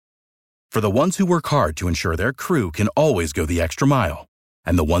For the ones who work hard to ensure their crew can always go the extra mile,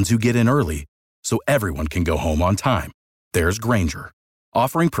 and the ones who get in early so everyone can go home on time, there's Grainger,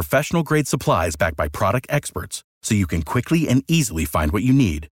 offering professional-grade supplies backed by product experts so you can quickly and easily find what you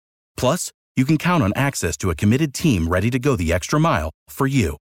need. Plus, you can count on access to a committed team ready to go the extra mile for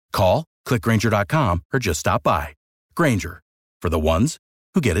you. Call, click Grainger.com, or just stop by. Grainger, for the ones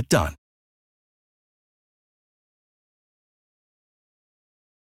who get it done.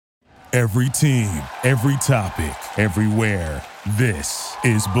 Every team, every topic, everywhere. This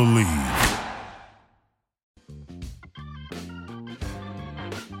is Believe.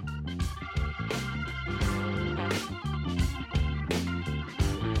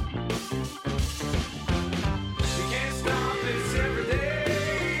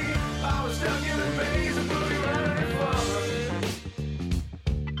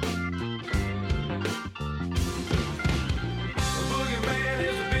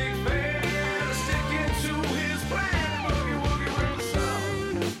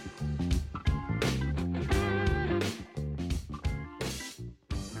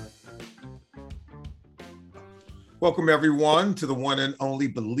 Welcome, everyone, to the one and only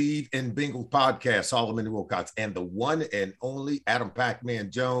Believe in Bengals podcast. Solomon Wilcox and the one and only Adam Pac-Man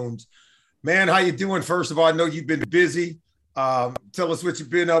Jones. Man, how you doing? First of all, I know you've been busy. Tell us what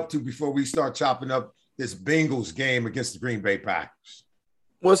you've been up to before we start chopping up this Bengals game against the Green Bay Packers.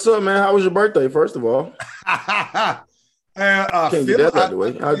 What's up, man? How was your birthday, first of all? Can't get that out of the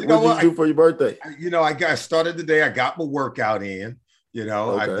way. What did you do for your birthday? I started the day. I got my workout in.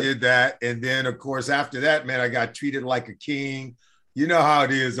 I did that. And then, of course, after that, man, I got treated like a king. You know how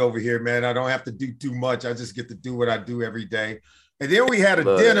it is over here, man. I don't have to do too much. I just get to do what I do every day. And then we had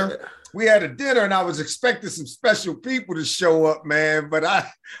a dinner. We had a dinner, and I was expecting some special people to show up, man. But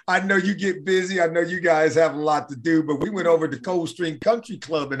I know you get busy. I know you guys have a lot to do. But we went over to Coldstream Country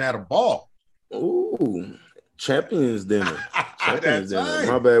Club and had a ball. Ooh, Champions dinner. Right.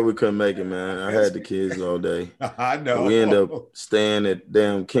 My bad we couldn't make it, man. I had the kids all day. I know. We ended up staying at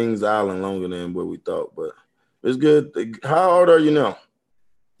damn Kings Island longer than what we thought, but it's good. How old are you now?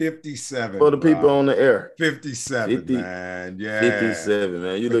 57. For the people on the air. 57, man. Yeah. 57,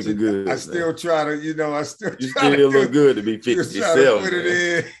 man. You looking good. I still try to, you still look good to be 57. Put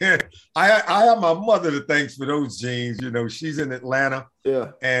it in. I have my mother to thanks for those genes. She's in Atlanta.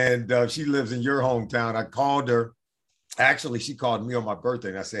 Yeah. And she lives in your hometown. I called her. Actually, she called me on my birthday,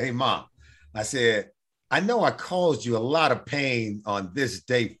 and I said, hey, Mom, I said, I know I caused you a lot of pain on this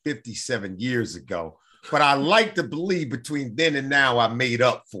day 57 years ago, but I like to believe between then and now I made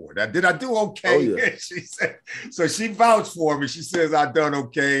up for it. Did I do okay? Oh, yeah. She said, so she vouched for me. She says I done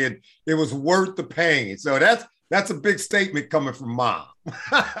okay, and it was worth the pain. So that's a big statement coming from Mom.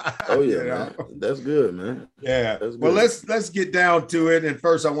 Oh, yeah, man. That's good, man. Yeah. That's good. Well, let's get down to it. And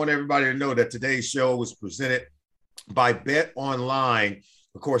first, I want everybody to know that today's show was presented by Bet Online.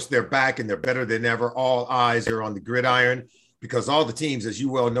 Of course, they're back and they're better than ever. All eyes are on the gridiron because all the teams, as you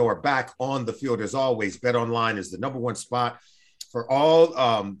well know, are back on the field as always. Bet Online is the number one spot for all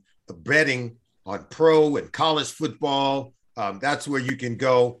the betting on pro and college football. That's where you can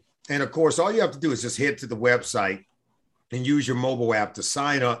go. And of course, all you have to do is just head to the website and use your mobile app to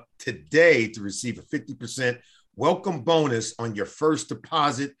sign up today to receive a 50% welcome bonus on your first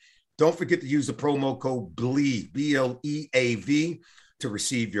deposit. Don't forget to use the promo code BLEAV, B-L-E-A-V, to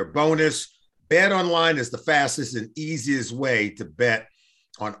receive your bonus. Bet Online is the fastest and easiest way to bet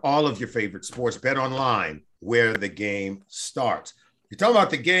on all of your favorite sports. Bet Online, where the game starts. You're talking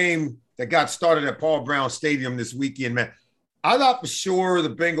about the game that got started at Paul Brown Stadium this weekend, man. I thought for sure the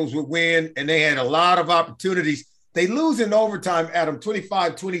Bengals would win, and they had a lot of opportunities. They lose in overtime, Adam,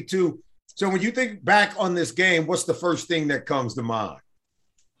 25-22. So when you think back on this game, what's the first thing that comes to mind?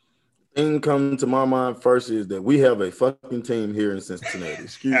 Thing coming to my mind first is that we have a fucking team here in Cincinnati.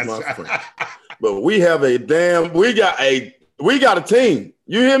 Excuse my French. But we got a team.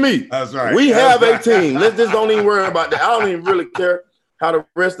 You hear me? That's right. We have a team. Let's just don't even worry about that. I don't even really care how the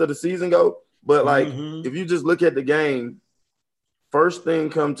rest of the season go. But if you just look at the game, first thing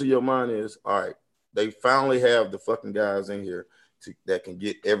come to your mind is, all right, they finally have the fucking guys in here that can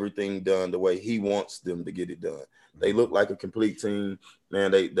get everything done the way he wants them to get it done. They look like a complete team,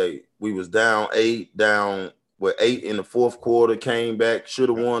 man. We was down 8 in the fourth quarter, came back, should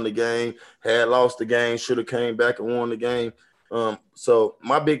have won the game, had lost the game, should have came back and won the game. So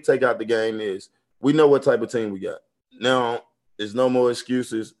my big take out the game is we know what type of team we got. Now, there's no more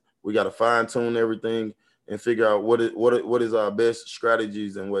excuses. We got to fine tune everything and figure out what is our best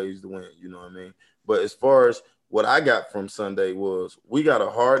strategies and ways to win. You know what I mean? But as far as what I got from Sunday was we got a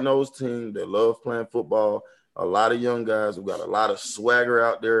hard-nosed team that love playing football. a lot of young guys who got a lot of swagger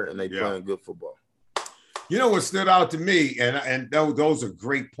out there, and they playing good football. You know what stood out to me, and those are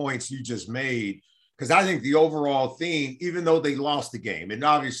great points you just made, because I think the overall theme, even though they lost the game, and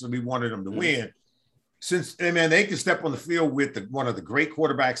obviously we wanted them to win, since they can step on the field with one of the great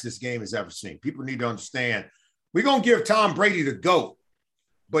quarterbacks this game has ever seen. People need to understand we're going to give Tom Brady the GOAT,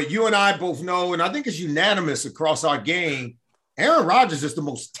 but you and I both know, and I think it's unanimous across our game, Aaron Rodgers is the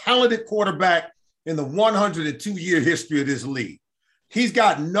most talented quarterback in the 102-year history of this league. He's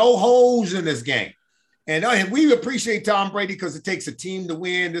got no holes in this game. And we appreciate Tom Brady because it takes a team to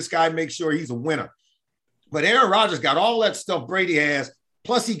win. This guy makes sure he's a winner. But Aaron Rodgers got all that stuff Brady has,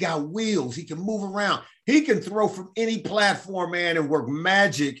 plus he got wheels. He can move around. He can throw from any platform, man, and work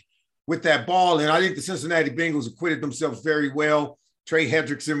magic with that ball. And I think the Cincinnati Bengals acquitted themselves very well. Trey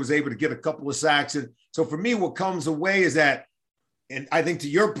Hendrickson was able to get a couple of sacks. And so for me, what comes away is that, and I think to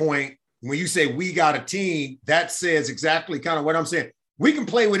your point, when you say we got a team, that says exactly kind of what I'm saying. We can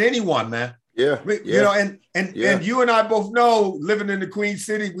play with anyone, man. Yeah. You know, and you and I both know, living in the Queen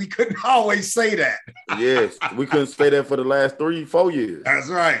City, we couldn't always say that. Yes, we couldn't say that for the last 3-4 years. That's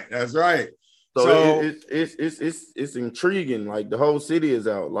right. That's right. So it's intriguing. Like the whole city is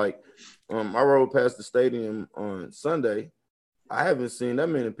out. Like I rode past the stadium on Sunday. I haven't seen that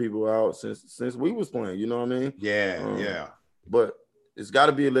many people out since we was playing. You know what I mean? Yeah. But it's got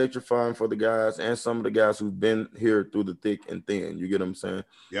to be electrifying for the guys and some of the guys who've been here through the thick and thin. You get what I'm saying?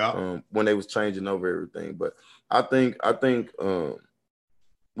 Yeah. When they was changing over everything, but I think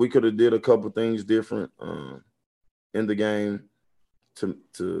we could have did a couple things different in the game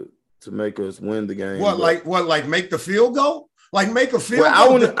to make us win the game. Like make the field goal? Like make a field goal?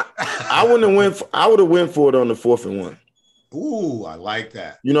 I would have went for it on the 4th and 1. Ooh, I like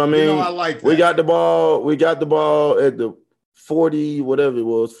that. You know what I mean? I like that. We got the ball at the 40, whatever it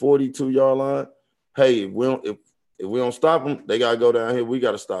was, 42-yard line. Hey, if we don't stop them, they gotta go down here. We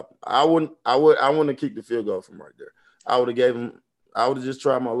gotta stop them. I wouldn't have kicked the field goal from right there. I would have just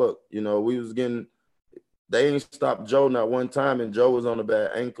tried my luck. You know, they ain't stopped Joe not one time, and Joe was on a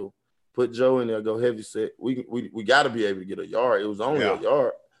bad ankle. Put Joe in there, go heavy set. We got to be able to get a yard. It was only a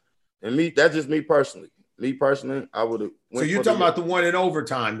yard. And that's just me personally. I would have. So you're talking about the one in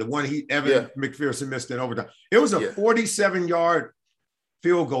overtime, the one Evan McPherson missed in overtime. It was a 47-yard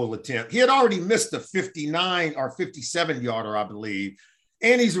field goal attempt. He had already missed a 59 or 57-yarder, I believe.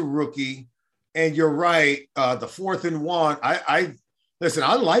 And he's a rookie. And you're right, the 4th and 1. Listen,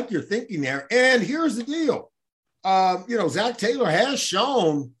 I like your thinking there. And here's the deal. Zach Taylor has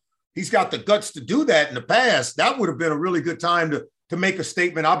shown he's got the guts to do that in the past. That would have been a really good time to make a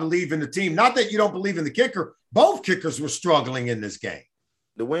statement. I believe in the team. Not that you don't believe in the kicker. Both kickers were struggling in this game.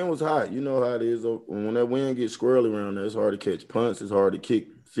 The wind was hot. You know how it is. When that wind gets squirrely around there, it's hard to catch punts. It's hard to kick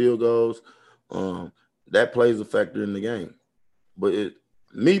field goals. That plays a factor in the game. But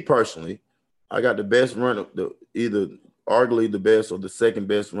me personally, I got the best either arguably the best or the second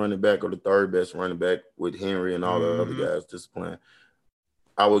best running back or the third best running back with Henry and all the other guys just playing.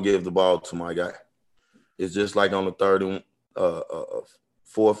 I would give the ball to my guy. It's just like on the 3rd and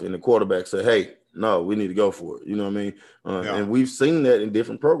 4th, and the quarterback said, hey, no, we need to go for it. You know what I mean? And we've seen that in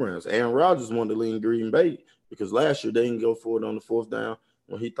different programs. Aaron Rodgers wanted to lead Green Bay because last year they didn't go for it on the 4th down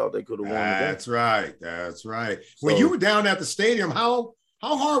when he thought they could have won the game. That's right. When you were down at the stadium, how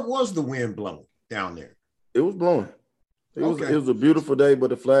hard was the wind blowing down there? It was blowing. It was a beautiful day, but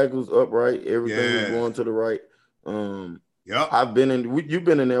the flag was upright. Everything was going to the right. I've been in. You've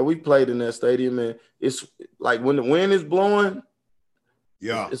been in there. We played in that stadium, and it's like when the wind is blowing.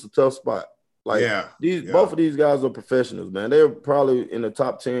 It's a tough spot. Like both of these guys are professionals, man. They're probably in the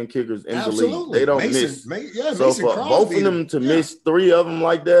top 10 kickers in the league. They don't miss. So for both of them to miss 3 of them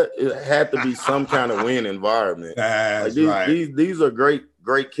like that, it had to be some kind of win environment. These are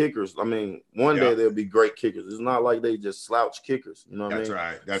great kickers. I mean, one day they'll be great kickers. It's not like they just slouch kickers. You know what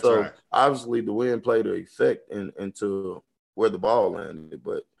I mean? That's right. Obviously, the wind played an effect into where the ball landed,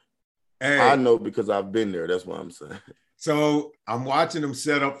 but I know because I've been there. That's what I'm saying. So I'm watching him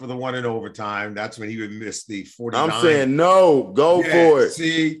set up for the one in overtime. That's when he would miss the 49. I'm saying, no, go for it.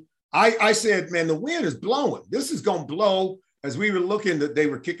 See, I said, man, the wind is blowing. This is going to blow. As we were looking, that they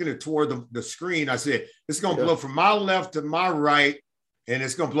were kicking it toward the screen, I said, it's going to blow from my left to my right, and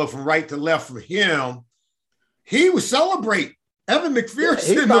it's going to blow from right to left for him. He was celebrating. Evan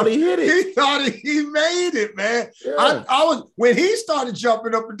McPherson, he thought he hit it. He thought he made it, man. Yeah. I was when he started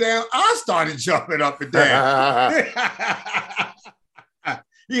jumping up and down, I started jumping up and down.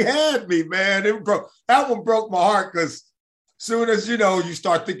 He had me, man. That one broke my heart because Soon as you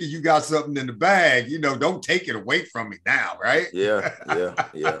start thinking you got something in the bag, don't take it away from me now, right? Yeah.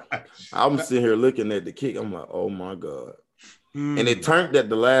 I'm sitting here looking at the kick. I'm like, oh my God. And it turned at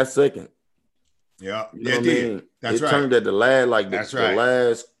the last second. Yeah, it did. That's it right. Turned at the last, the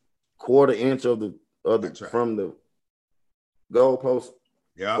last quarter inch of the from the goalpost.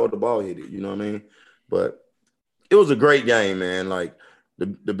 Yeah, before the ball hit it. You know what I mean? But it was a great game, man. Like the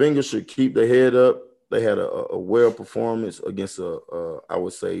Bengals should keep their head up. They had a well performance against I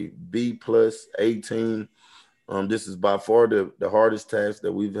would say B+ A team. This is by far the hardest task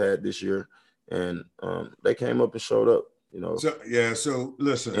that we've had this year, and they came up and showed up. So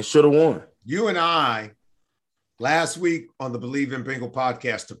listen, and should have won. You and I last week on the Believe in Bengal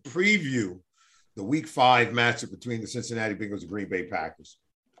podcast to preview the Week 5 matchup between the Cincinnati Bengals and Green Bay Packers.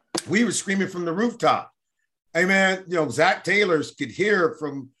 We were screaming from the rooftop, "Hey man, Zach Taylor's could hear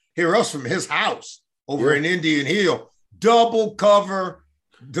us from his house over in Indian Hill. Double cover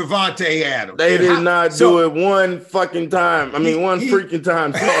Devontae Adams." They did not do it one fucking time. One freaking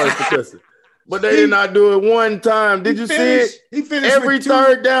time. Sorry for cussing. But they did not do it one time. Did you see it? He finished every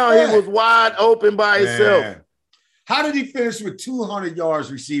third down. He was wide open by himself. How did he finish with 200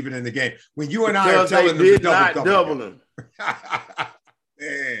 yards receiving in the game when you and I are telling them to double him?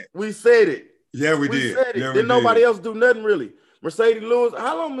 We said it. Yeah, we did. Said it. Yeah, Didn't nobody else do nothing really. Mercedes Lewis.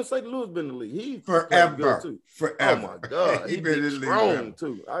 How long Mercedes Lewis been in the league? He forever. Oh my God, he been in the league strong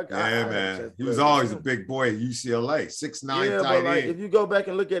too. Man, he was always a big boy at UCLA, 6'9". Yeah, but if you go back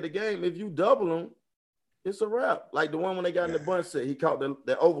and look at the game, if you double him, it's a wrap. Like the one when they got in the bunch set, he caught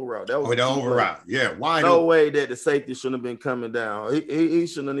the over route. That was the over route. Yeah, why? No way that the safety shouldn't have been coming down. He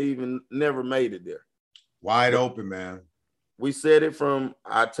shouldn't have even never made it there. Wide open, man. We said it from.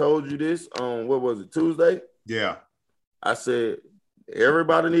 I told you this on what was it, Tuesday? Yeah. I said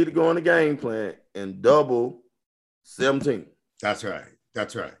everybody need to go on the game plan and double 17. That's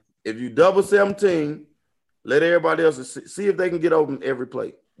right. If you double 17, let everybody else see if they can get open every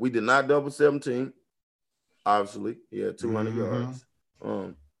play. We did not double 17. Obviously, he had 200 yards.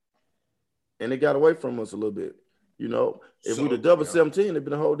 And it got away from us a little bit. If we'd have double 17, it'd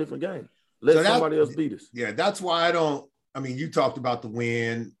been a whole different game. Let somebody else beat us. Yeah, that's why you talked about the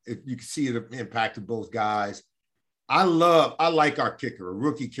win. You can see it impacted both guys. I like our kicker, a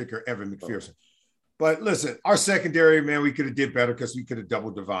rookie kicker, Evan McPherson. But listen, our secondary, man, we could have did better because we could have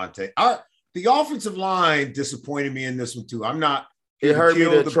doubled Devontae. The offensive line disappointed me in this one too. It hurt me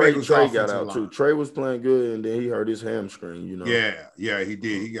that Trey got out too. Trey was playing good, and then he hurt his hamstring. Yeah, he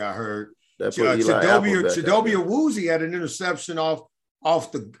did. He got hurt. Chidobe Awuzie had an interception off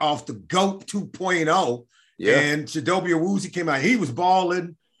the GOAT 2.0. Yeah, and Chidobe Awuzie came out. He was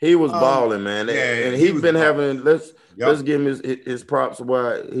balling. He was balling, man. And he's been having. Let's give him his props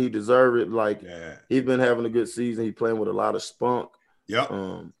why he deserved it. He's been having a good season. He's playing with a lot of spunk. Yep.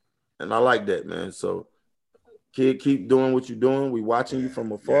 And I like that, man. So, kid, keep doing what you're doing. We watching you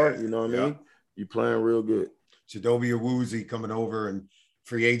from afar. You know what I mean? You playing real good. Chidobe Awuzie coming over and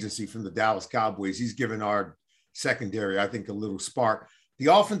free agency from the Dallas Cowboys. He's given our secondary, I think, a little spark.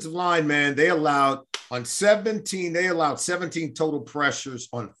 The offensive line, man, they allowed 17 total pressures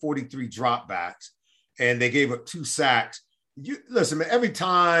on 43 dropbacks, and they gave up 2 sacks. Listen, man, every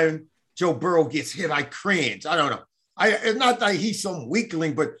time Joe Burrow gets hit, I cringe. I don't know. It's not that he's some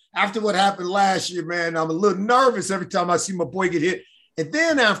weakling, but after what happened last year, man, I'm a little nervous every time I see my boy get hit. And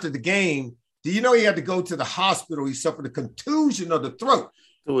then after the game, do you know he had to go to the hospital? He suffered a contusion of the throat.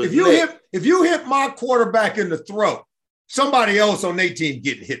 If you hit my quarterback in the throat, somebody else on their team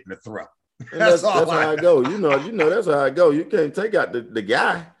getting hit in the throat. That's how I go. You know, that's how I go. You can't take out the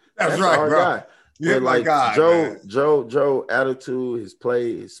guy. That's right, bro. Guy. Yeah, like God, Joe attitude, his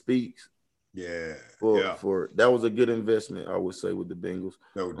play, his speaks. Yeah. For that was a good investment, I would say, with the Bengals.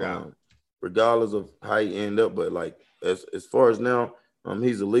 No doubt. Regardless of how he end up, but as far as now,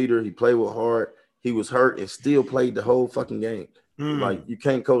 he's a leader. He played with heart. He was hurt and still played the whole fucking game. You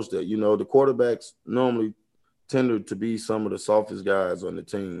can't coach that. The quarterbacks normally tend to be some of the softest guys on the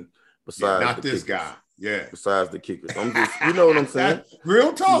team. Besides not this guy. Yeah. Besides the kickers. I'm just, you know what I'm saying?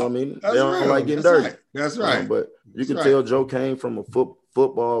 Real talk. You know what I mean? They don't like getting dirty. Right. That's right. But you can tell Joe came from a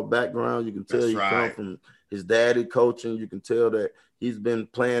football background. You can tell he come from his daddy coaching. You can tell that he's been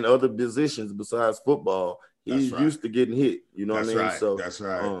playing other positions besides football. He's used to getting hit. You know what I mean? Right. So that's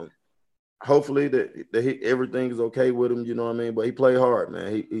right. Hopefully that everything is okay with him. You know what I mean? But he played hard,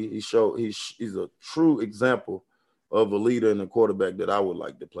 man. He's a true example of a leader and a quarterback that I would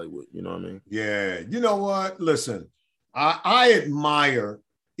like to play with. You know what I mean? Yeah. You know what? Listen, I admire,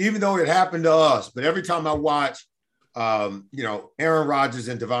 even though it happened to us, but every time I watch Aaron Rodgers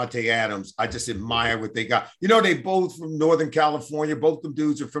and Devontae Adams, I just admire what they got. They both from Northern California. Both them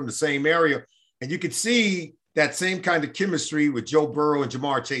dudes are from the same area. And you could see that same kind of chemistry with Joe Burrow and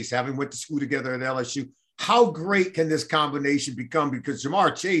Jamar Chase, having went to school together at LSU. How great can this combination become? Because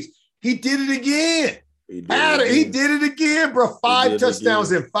Jamar Chase, he did it again. He did it again, bro. 5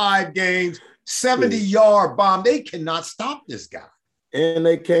 touchdowns in 5 games, 70-yard bomb. They cannot stop this guy. And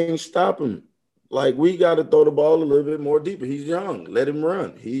they can't stop him. Like, we got to throw the ball a little bit more deeper. He's young. Let him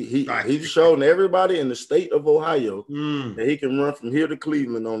run. He's shown everybody in the state of Ohio that he can run from here to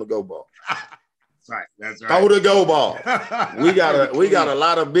Cleveland on the go ball. That's right. Throw the go ball. we got a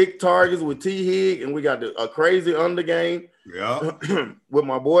lot of big targets with T. Hig, and we got a crazy under game with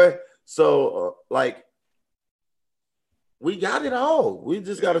my boy. So, we got it all. We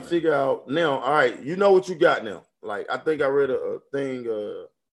just got to figure out now. All right, you know what you got now. Like, I think I read a thing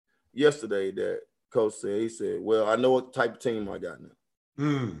yesterday that Coach said. He said, well, I know what type of team I got now.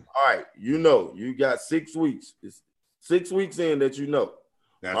 All right, you got 6 weeks. It's 6 weeks in that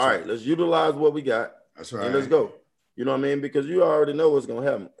That's all right, let's utilize what we got. That's right. And let's go. You know what I mean? Because you already know what's going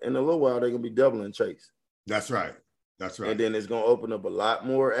to happen. In a little while, they're going to be doubling Chase. That's right. And then it's going to open up a lot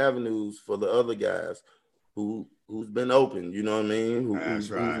more avenues for the other guys who's been open, you know what I mean? Who's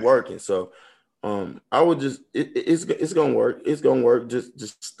working. So I would just it's gonna work. It's gonna work.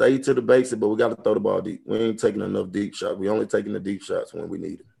 Just stay to the basics, but we got to throw the ball deep. We ain't taking enough deep shots. We only taking the deep shots when we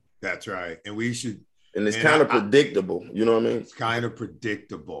need them. That's right. And we should. And it's kind of predictable. You know what I mean? It's kind of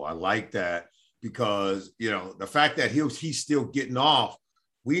predictable. I like that because the fact that he's still getting off.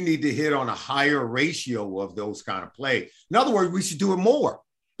 We need to hit on a higher ratio of those kind of plays. In other words, we should do it more.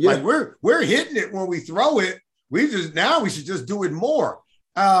 Yeah. Like we're hitting it when we throw it. We should just do it more.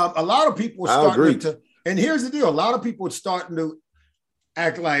 A lot of people are starting to, and here's the deal: a lot of people are starting to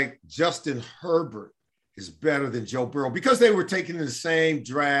act like Justin Herbert is better than Joe Burrow because they were taking the same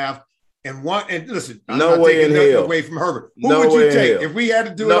draft. And listen, I'm not taking nothing away from Herbert. Who would you take if we had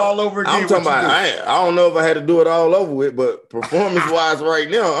to do it all over again? I'm talking about. I don't know if I had to do it all over with, but performance-wise, right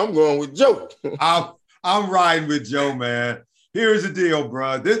now, I'm going with Joe. I'm riding with Joe, man. Here's the deal,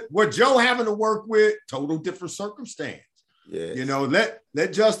 bro. What Joe having to work with, total different circumstance. Yeah.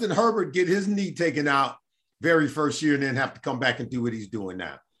 Let Justin Herbert get his knee taken out very first year and then have to come back and do what he's doing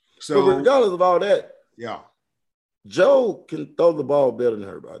now. So but regardless of all that, yeah. Joe can throw the ball better than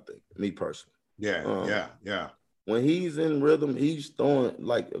Herbert, I think, me personally. Yeah. When he's in rhythm, he's throwing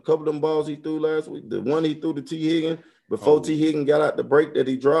like a couple of them balls he threw last week. The one he threw to T. Higgins before T. Higgins got out the break that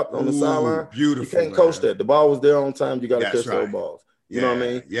he dropped on the sideline. Beautiful. You can't coach that. The ball was there on time. You got to catch those balls. You know what I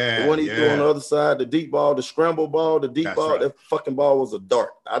mean? Yeah. The one he threw on the other side, the deep ball, the scramble ball, the deep ball, that fucking ball was a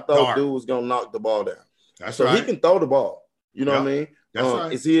dart. I thought dude was going to knock the ball down. So he can throw the ball. You know what I mean?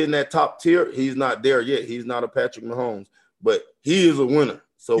 Right. Is he in that top tier? He's not there yet. He's not a Patrick Mahomes, but he is a winner.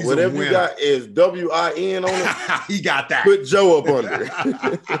 So whatever you got is WIN on it. He got that. Put Joe up under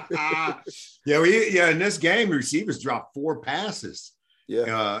it. In this game, receivers dropped 4 passes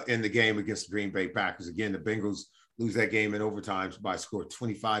in the game against the Green Bay Packers. Again, the Bengals lose that game in overtime by a score of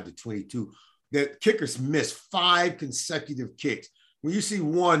 25-22. The kickers missed 5 consecutive kicks. When you see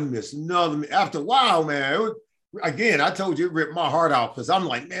one miss, another, after a while, man, again, I told you it ripped my heart out because I'm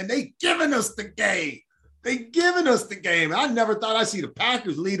like, man, they giving us the game. They giving us the game. I never thought I'd see the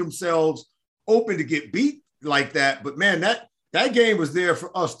Packers leave themselves open to get beat like that. But, man, that game was there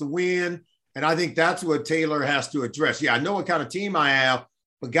for us to win, and I think that's what Taylor has to address. Yeah, I know what kind of team I have,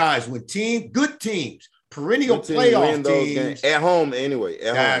 but, guys, when good teams, perennial playoff teams. At home anyway.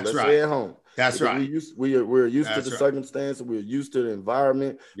 Let's say at home. That's because right. We're used to the circumstances. We're used to the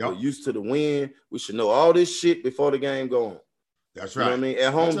environment. We're used to the win. We should know all this shit before the game go on. That's right. You know what I mean?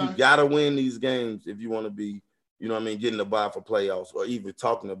 At home, you got to win these games if you want to be, you know what I mean, getting the bye for playoffs or even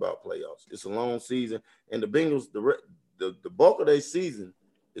talking about playoffs. It's a long season. And the Bengals, the bulk of their season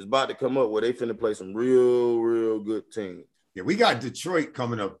is about to come up where they finna play some real good teams. Yeah, we got Detroit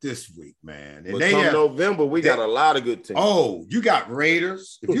coming up this week, man. And November, we got a lot of good teams. Oh, you got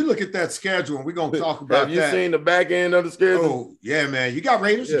Raiders. If you look at that schedule, and we're going to talk about that. Have you seen the back end of the schedule? Oh, yeah, man. You got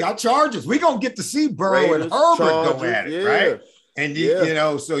Raiders. You got Chargers. We're going to get to see Burrow and Herbert go at it, right? And, you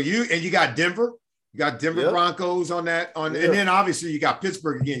got Denver. You got Denver Broncos on that. And then, obviously, you got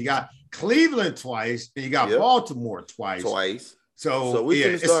Pittsburgh again. You got Cleveland twice, and you got Baltimore twice. So we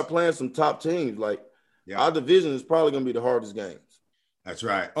can start playing some top teams. Like, our division is probably going to be the hardest games. That's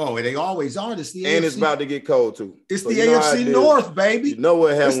right. Oh, and they always are. It's the and AFC. It's about to get cold, too. It's the AFC North, baby. You know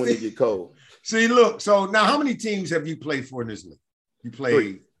what happens when it get cold. See, look. So, now how many teams have you played for in this league? You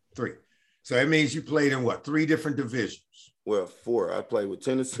played 3. So, that means you played in, 3 different divisions? Well, 4. I played with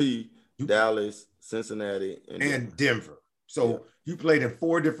Tennessee, Dallas, Cincinnati, and Denver. So you played in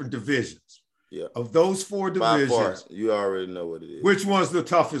 4 different divisions. Yeah. Of those 4 divisions, by far, you already know what it is. Which one's the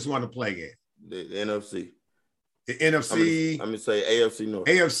toughest one to play in? The NFC. The NFC. I'm gonna say AFC North.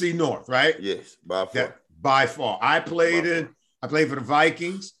 AFC North, right? Yes, by far. By far. I played for the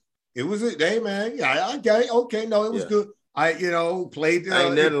Vikings. It was hey man, yeah, okay, no, it was good. I played.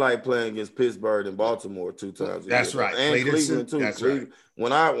 Ain't nothing like playing against Pittsburgh and Baltimore 2 times. That's right. And played Cleveland too. That's Cleveland.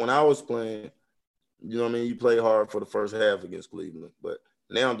 right. When I was playing, you know what I mean. You play hard for the first half against Cleveland, but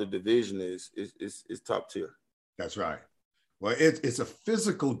now the division is top tier. That's right. Well, it's a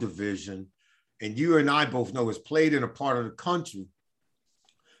physical division, and you and I both know it's played in a part of the country.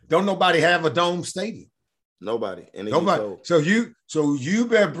 Don't nobody have a dome stadium. Nobody. And nobody. So you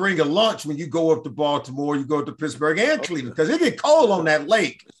better bring a lunch when you go up to Baltimore, you go up to Pittsburgh and Cleveland, because it get cold on that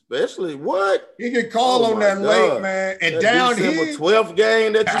lake. Especially what? It get cold on that lake, man. And that down December here, 12th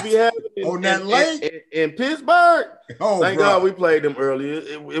game that you be having on that lake in Pittsburgh. Oh, thank God we played them earlier.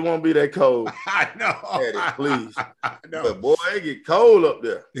 It won't be that cold. I know. Daddy, please. I know. But boy, it get cold up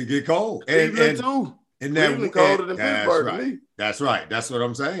there. It get cold. Cleveland too. And Cleveland colder than Pittsburgh. Right. That's right. That's what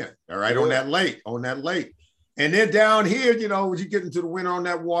I'm saying. All right, on that lake. And then down here, when you get into the winter on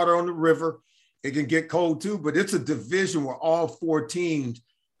that water on the river, it can get cold too. But it's a division where all 4 teams,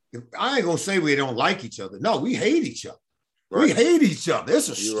 I ain't going to say we don't like each other. No, we hate each other. Right. We hate each other. It's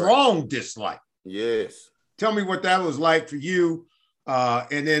a strong dislike. Yes. Tell me what that was like for you,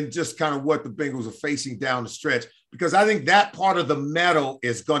 and then just kind of what the Bengals are facing down the stretch, because I think that part of the medal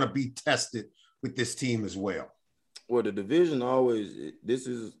is going to be tested with this team as well. Well, the division this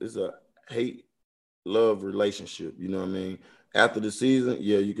is a hate-love relationship, you know what I mean? After the season,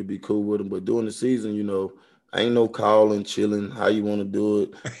 you could be cool with them, but during the season, ain't no calling, chilling, how you want to do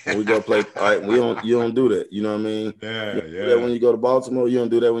it. When we go play, all right, you don't do that, you know what I mean? Yeah, you don't do that when you go to Baltimore, you don't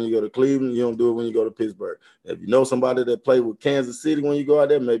do that when you go to Cleveland, you don't do it when you go to Pittsburgh. If you know somebody that played with Kansas City when you go out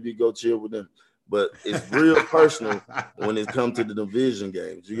there, maybe you go chill with them. But it's real personal when it comes to the division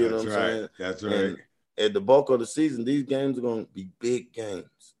games. You get what I'm saying? That's right. And at the bulk of the season, these games are going to be big games.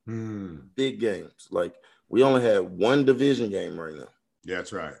 Big games. Like, we only have 1 division game right now.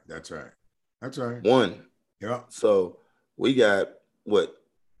 That's right. That's right. That's right. 1. Yeah. So we got what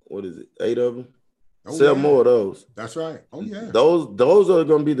is it? 8 of them? 7 more of those. That's right. Oh yeah. Those are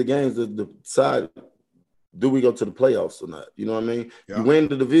going to be the games that decide, do we go to the playoffs or not? You know what I mean? Yeah. You win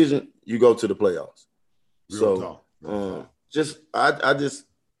the division, you go to the playoffs. Real talk.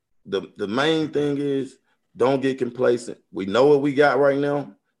 The main thing is, don't get complacent. We know what we got right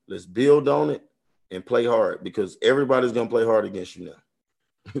now. Let's build on it and play hard, because everybody's going to play hard against you now.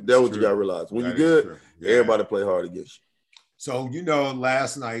 That's what you got to realize. When you're good, everybody play hard against you. So,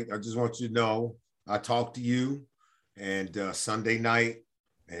 last night, I just want you to know, I talked to you, and Sunday night,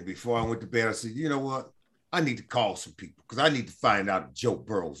 and before I went to bed, I said, you know what? I need to call some people, because I need to find out if Joe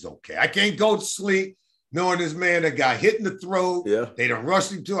Burrow's okay. I can't go to sleep knowing this man that got hit in the throat. Yeah. They done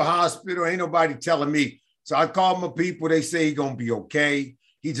rushed him to a hospital. Ain't nobody telling me. So I called my people. They say he's going to be okay.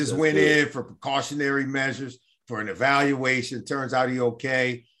 He just went in for precautionary measures, for an evaluation. Turns out he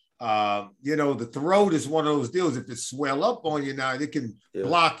okay. The throat is one of those deals. If it swell up on you now, it can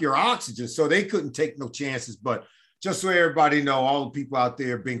block your oxygen. So they couldn't take no chances. But just so everybody know, all the people out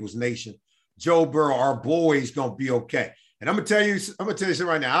there, Bengals Nation, Joe Burrow, our boy, is going to be okay. And I'm going to tell you something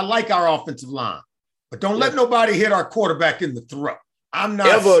right now. I like our offensive line, but don't let nobody hit our quarterback in the throat. I'm not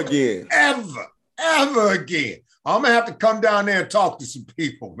ever again. I'm going to have to come down there and talk to some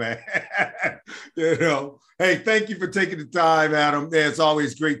people, man. Hey, thank you for taking the time, Adam. It's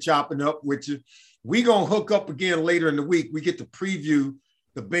always great chopping up with you. We're going to hook up again later in the week. We get to preview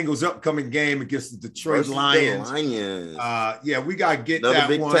the Bengals' upcoming game against the Detroit Lions. We got to get another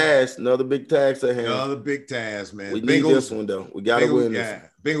big task. Another big task at hand. Another big task, man. We need this one, though. We got to win this one.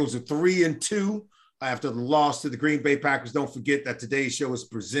 Bengals are 3-2 after the loss to the Green Bay Packers. Don't forget that today's show is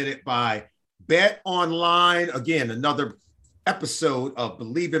presented by Bet Online. Again, another episode of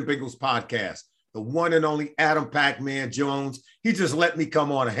Believe in Bengals podcast. The one and only Adam Pac-Man Jones. He just let me come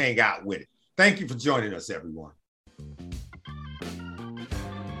on and hang out with it. Thank you for joining us, everyone.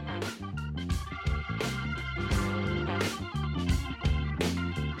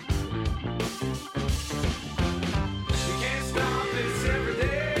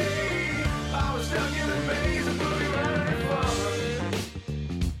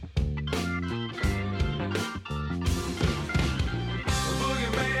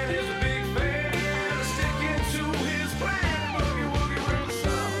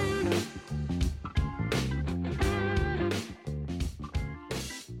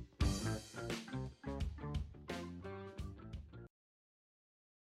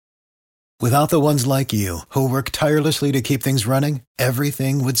 Without the ones like you, who work tirelessly to keep things running,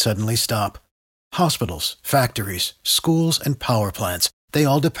 everything would suddenly stop. Hospitals, factories, schools, and power plants, they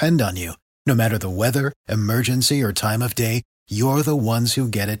all depend on you. No matter the weather, emergency, or time of day, you're the ones who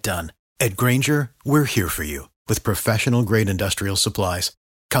get it done. At Grainger, we're here for you with professional-grade industrial supplies.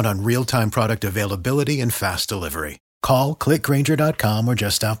 Count on real-time product availability and fast delivery. Call, click Grainger.com, or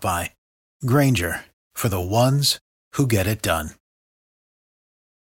just stop by. Grainger, for the ones who get it done.